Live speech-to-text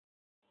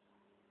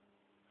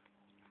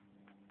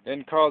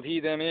Then called he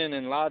them in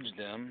and lodged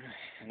them,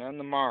 and on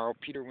the morrow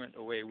Peter went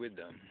away with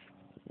them.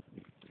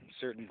 And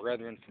certain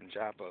brethren from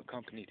Joppa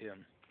accompanied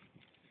him.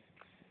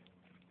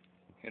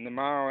 And the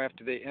morrow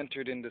after they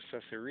entered into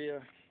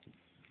Caesarea,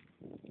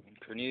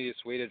 Cornelius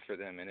waited for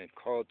them, and had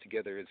called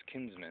together his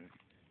kinsmen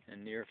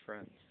and near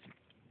friends.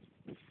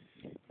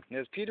 And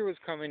as Peter was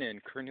coming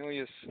in,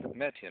 Cornelius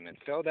met him, and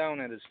fell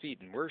down at his feet,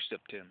 and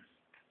worshipped him.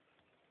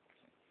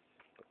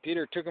 But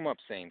Peter took him up,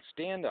 saying,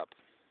 Stand up,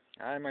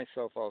 I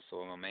myself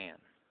also am a man.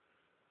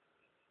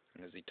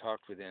 And as he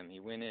talked with him, he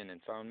went in,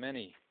 and found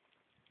many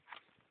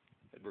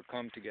that were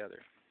come together.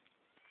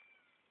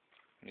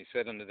 And he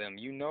said unto them,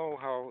 You know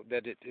how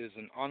that it is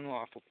an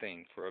unlawful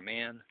thing for a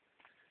man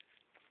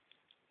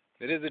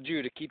that is a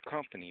Jew to keep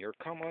company, or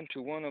come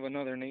unto one of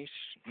another nation.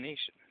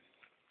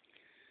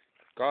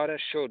 God hath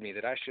showed me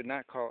that I should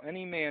not call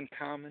any man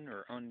common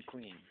or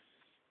unclean.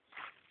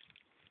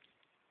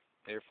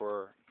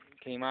 Therefore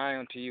came I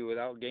unto you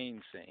without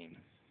gainsaying,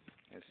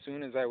 as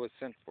soon as I was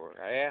sent for.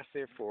 I asked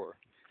therefore,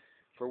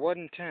 For what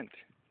intent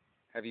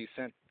have you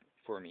sent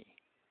for me?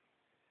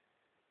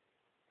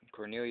 And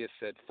Cornelius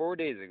said, 4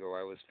 days ago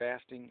I was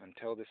fasting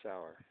until this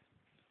hour.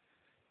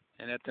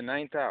 And at the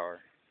 9th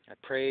hour I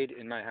prayed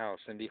in my house,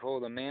 and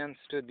behold, a man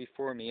stood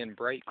before me in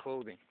bright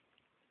clothing,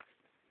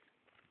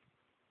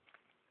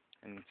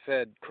 and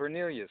said,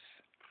 Cornelius,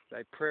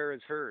 thy prayer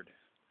is heard,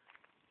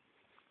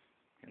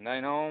 and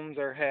thine alms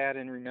are had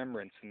in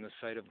remembrance in the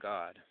sight of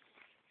God.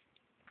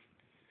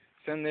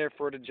 Send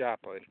therefore to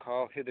Joppa, and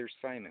call hither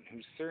Simon,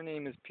 whose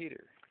surname is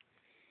Peter.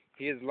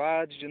 He is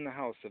lodged in the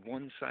house of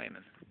one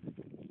Simon,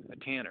 a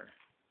tanner,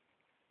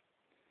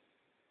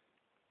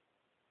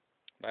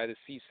 by the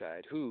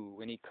seaside, who,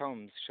 when he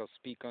comes, shall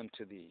speak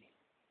unto thee.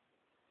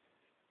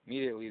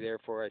 Immediately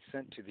therefore I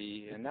sent to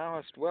thee, and thou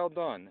hast well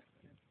done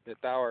that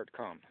thou art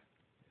come.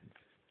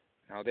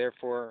 Now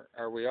therefore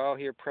are we all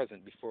here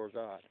present before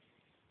God,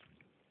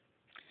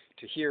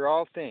 to hear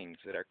all things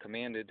that are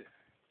commanded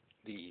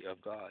thee of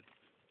God.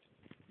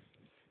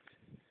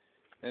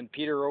 Then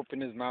Peter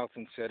opened his mouth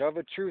and said, Of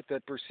a truth I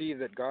perceive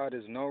that God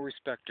is no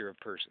respecter of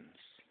persons,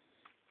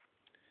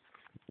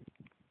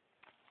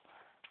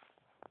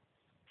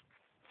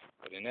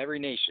 but in every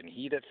nation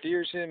he that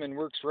fears him and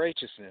works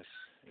righteousness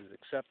is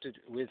accepted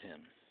with him.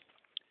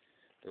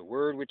 The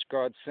word which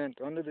God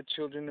sent unto the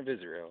children of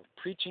Israel,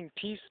 preaching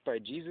peace by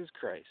Jesus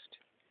Christ,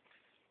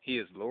 he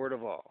is Lord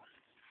of all.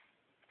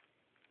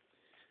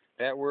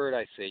 That word,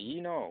 I say, ye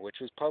know, which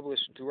was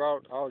published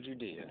throughout all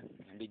Judea,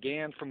 and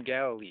began from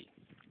Galilee,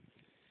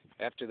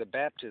 after the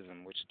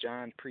baptism which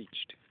John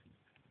preached,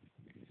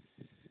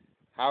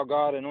 how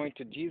God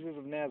anointed Jesus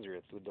of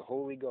Nazareth with the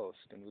Holy Ghost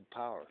and with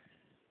power,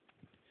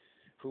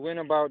 who went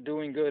about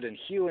doing good and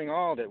healing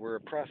all that were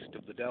oppressed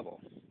of the devil.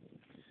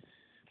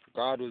 For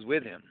God was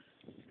with him.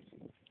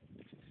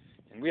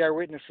 And we are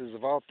witnesses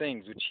of all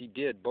things which he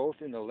did, both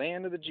in the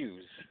land of the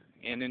Jews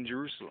and in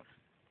Jerusalem,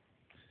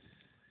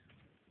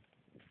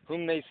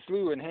 whom they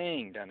slew and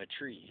hanged on a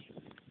tree.